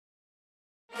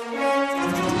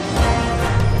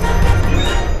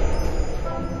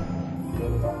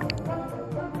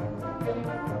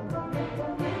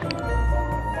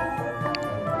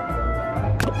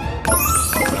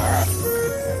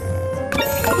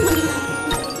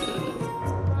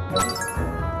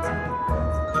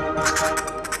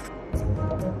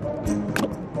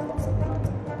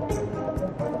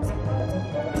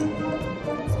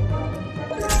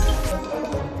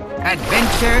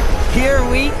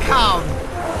come!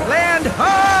 Land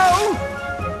ho!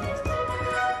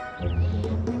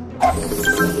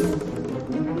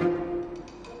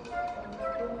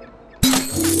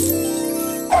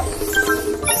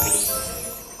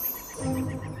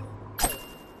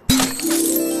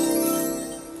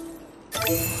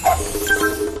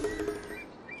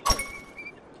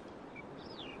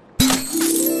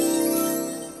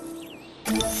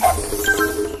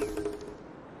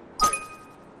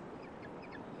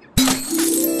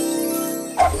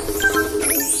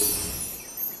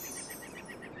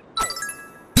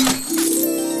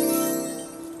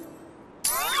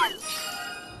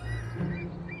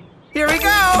 Here we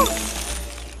go!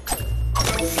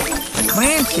 A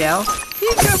clamshell?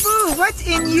 Peekaboo, what's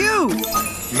in you?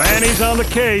 Manny's on the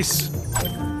case.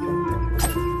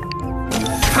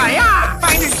 Hiya!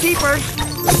 Finders keepers!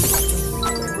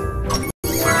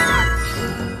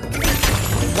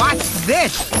 What's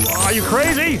this? Are you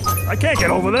crazy? I can't get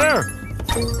over there.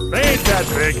 They ain't that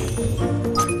big.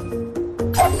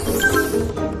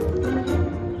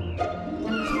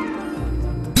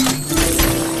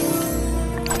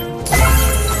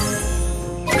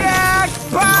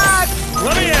 Jackpot!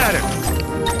 Let me at it.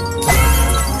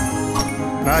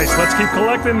 Nice, let's keep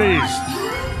collecting these.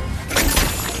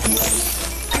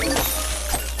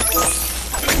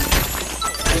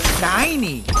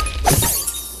 Shiny!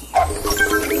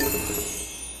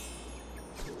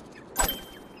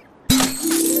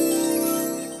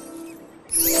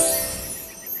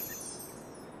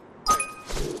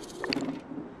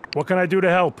 What can I do to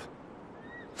help?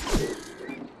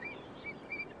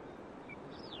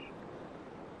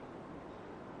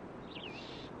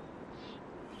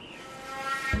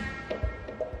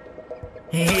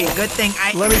 Hey, good thing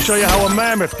Let me show you how a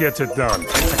mammoth gets it done.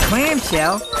 A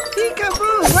clamshell?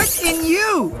 Peekaboo, what's in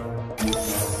you?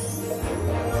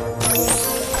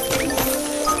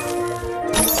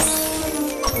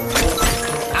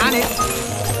 On it.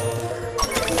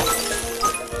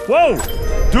 Whoa!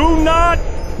 Do not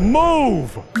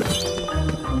move!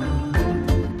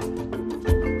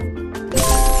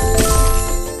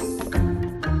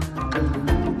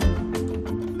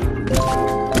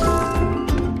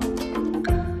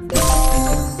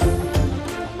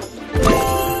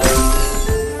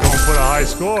 High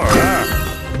score, huh?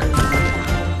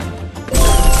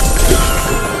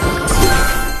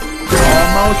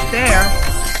 Almost there.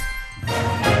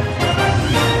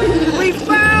 We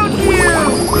found you!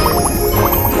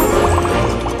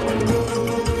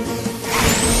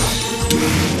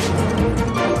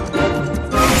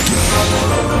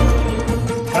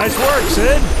 Nice work,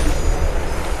 Sid.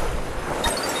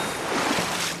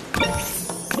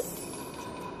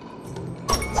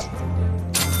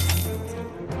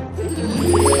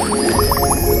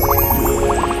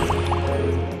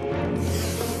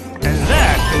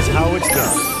 How it's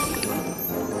done.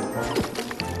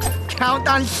 Count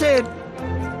on Sid.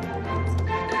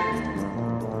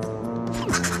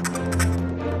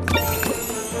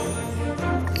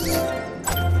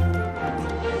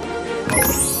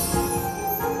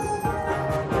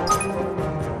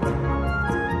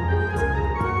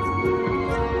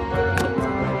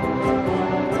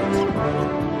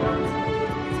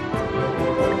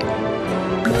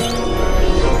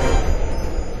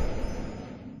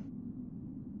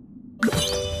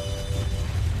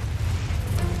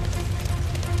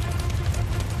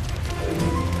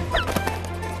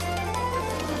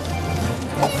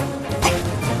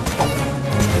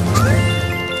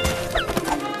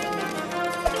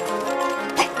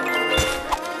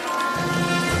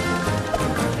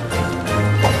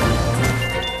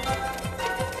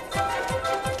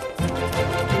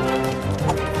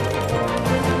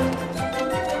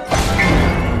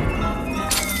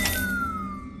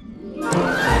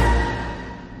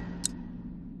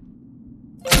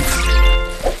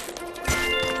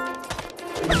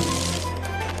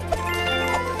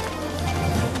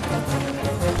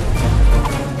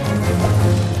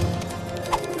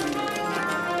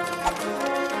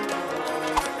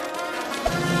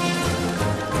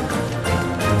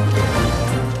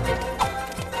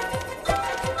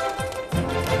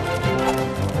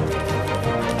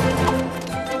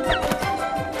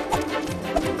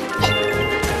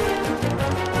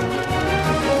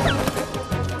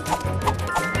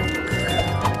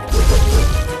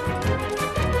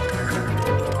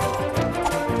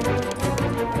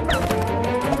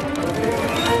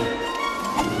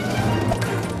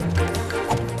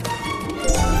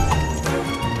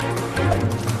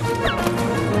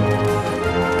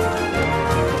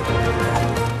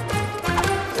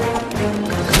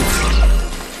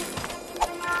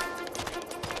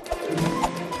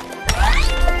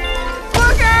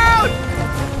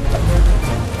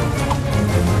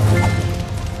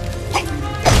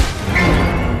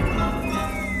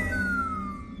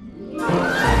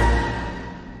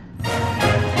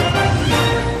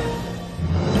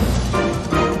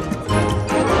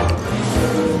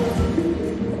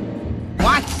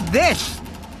 this?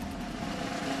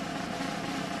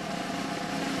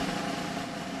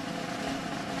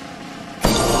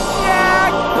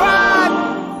 Jackpot!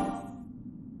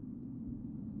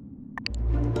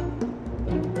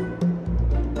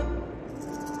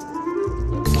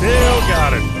 Still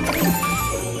got it.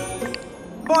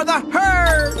 For the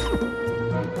herd!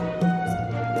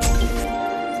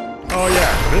 Oh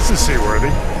yeah, this is seaworthy.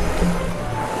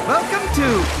 Welcome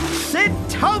to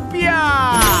Sidtopia!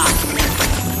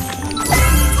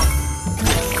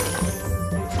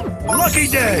 Lucky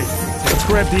day! Let's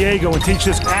grab Diego and teach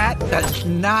this. That does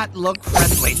not look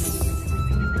friendly.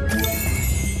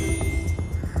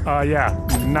 Yeah,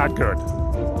 not good.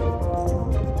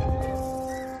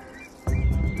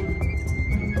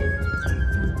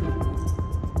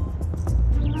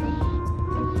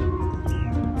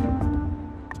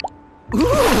 Ooh,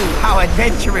 how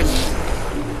adventurous!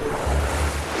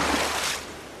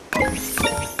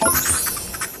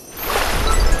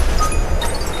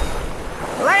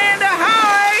 Land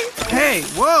ahoy! Hey,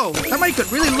 whoa! Somebody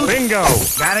could really lose. Bingo!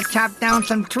 Gotta chop down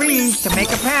some trees to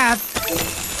make a path.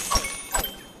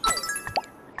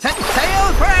 Set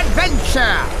sail for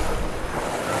adventure!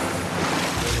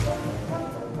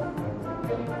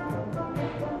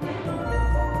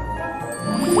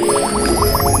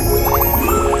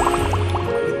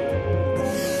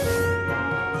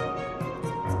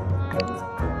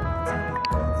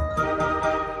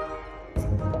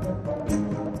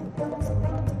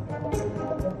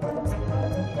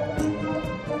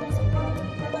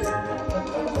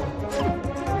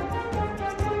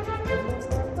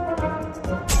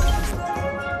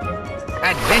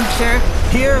 Adventure,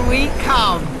 here we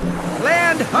come!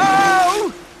 Land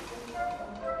ho!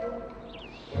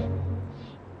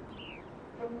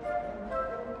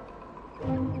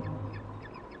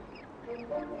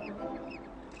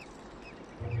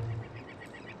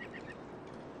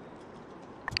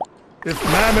 If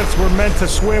mammoths were meant to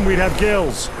swim, we'd have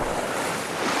gills.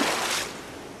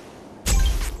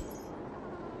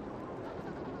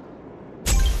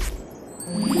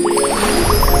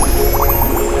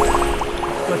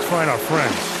 Let's find our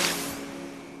friends.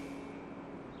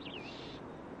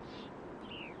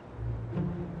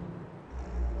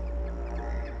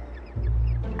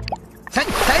 Set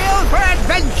sail for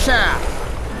adventure!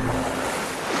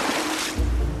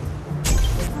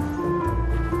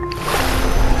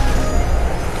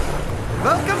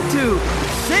 Welcome to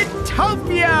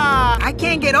Sidtopia! I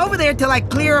can't get over there till I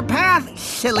clear a path,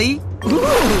 silly. Ooh,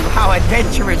 how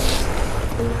adventurous!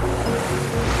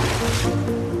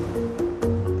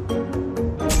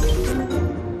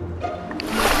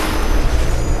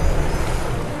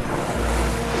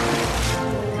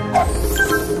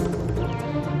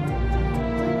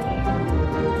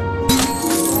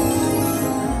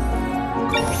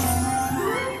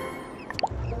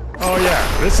 Oh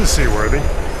yeah, this is seaworthy.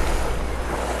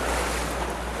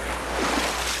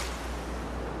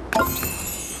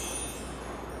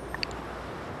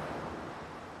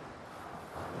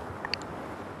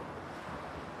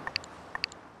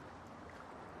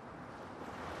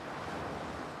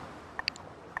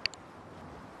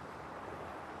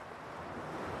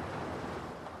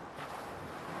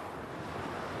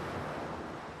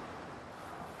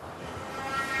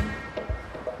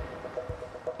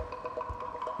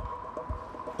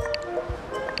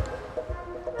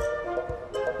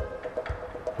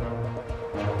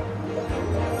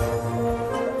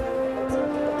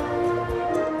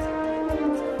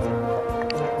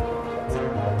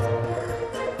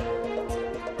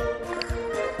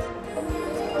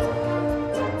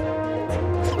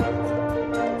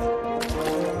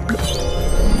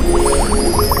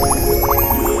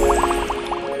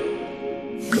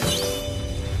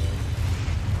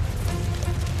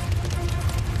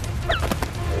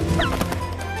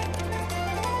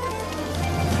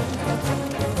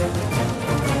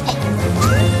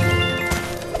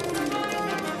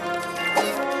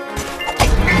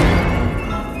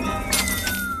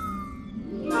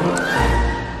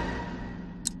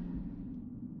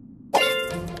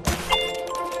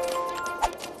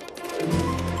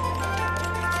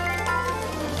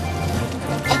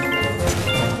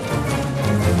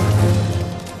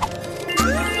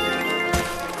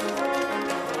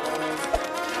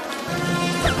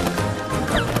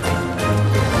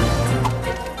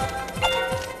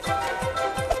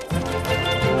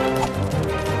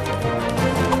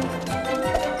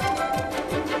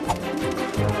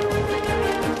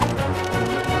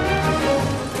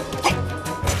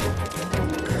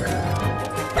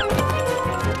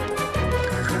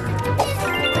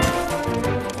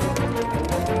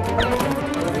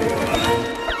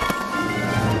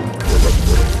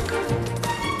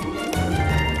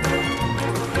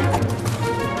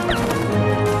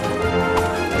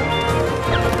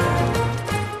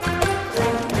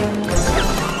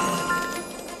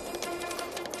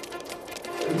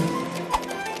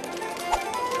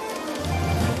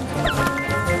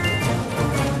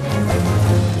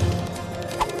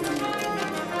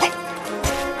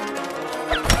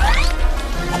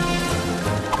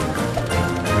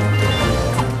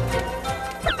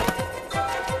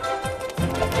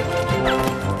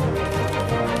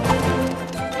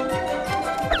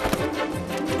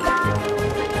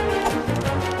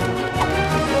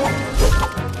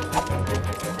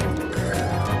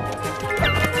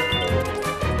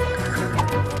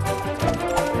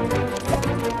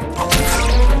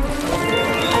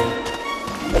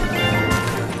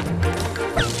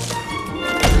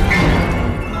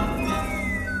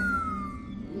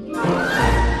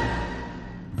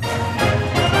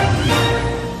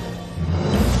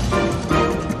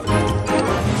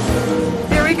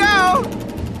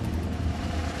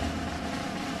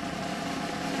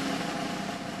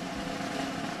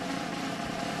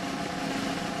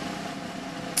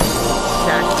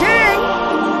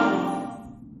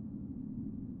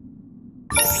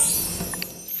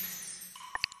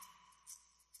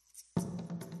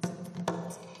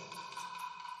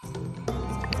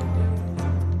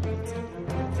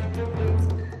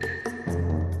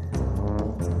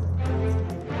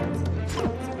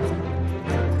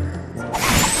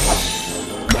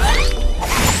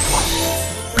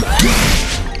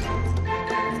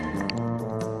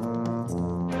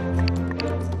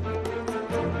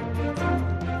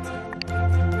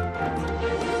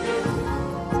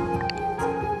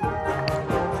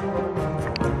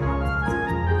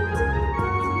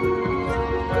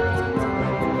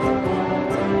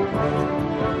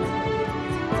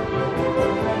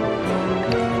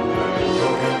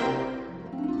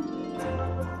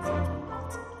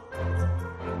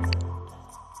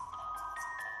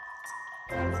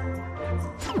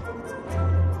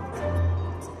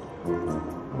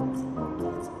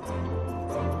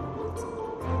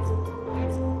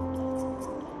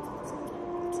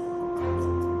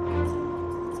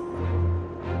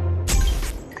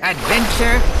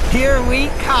 Adventure, here we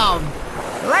come.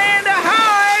 Land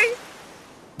ahoy!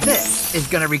 This is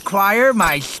gonna require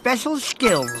my special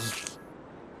skills.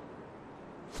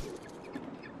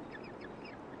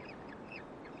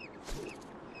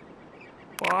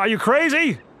 Are you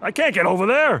crazy? I can't get over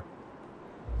there.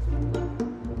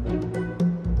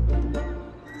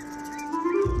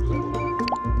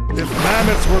 If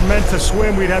mammoths were meant to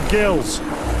swim, we'd have gills.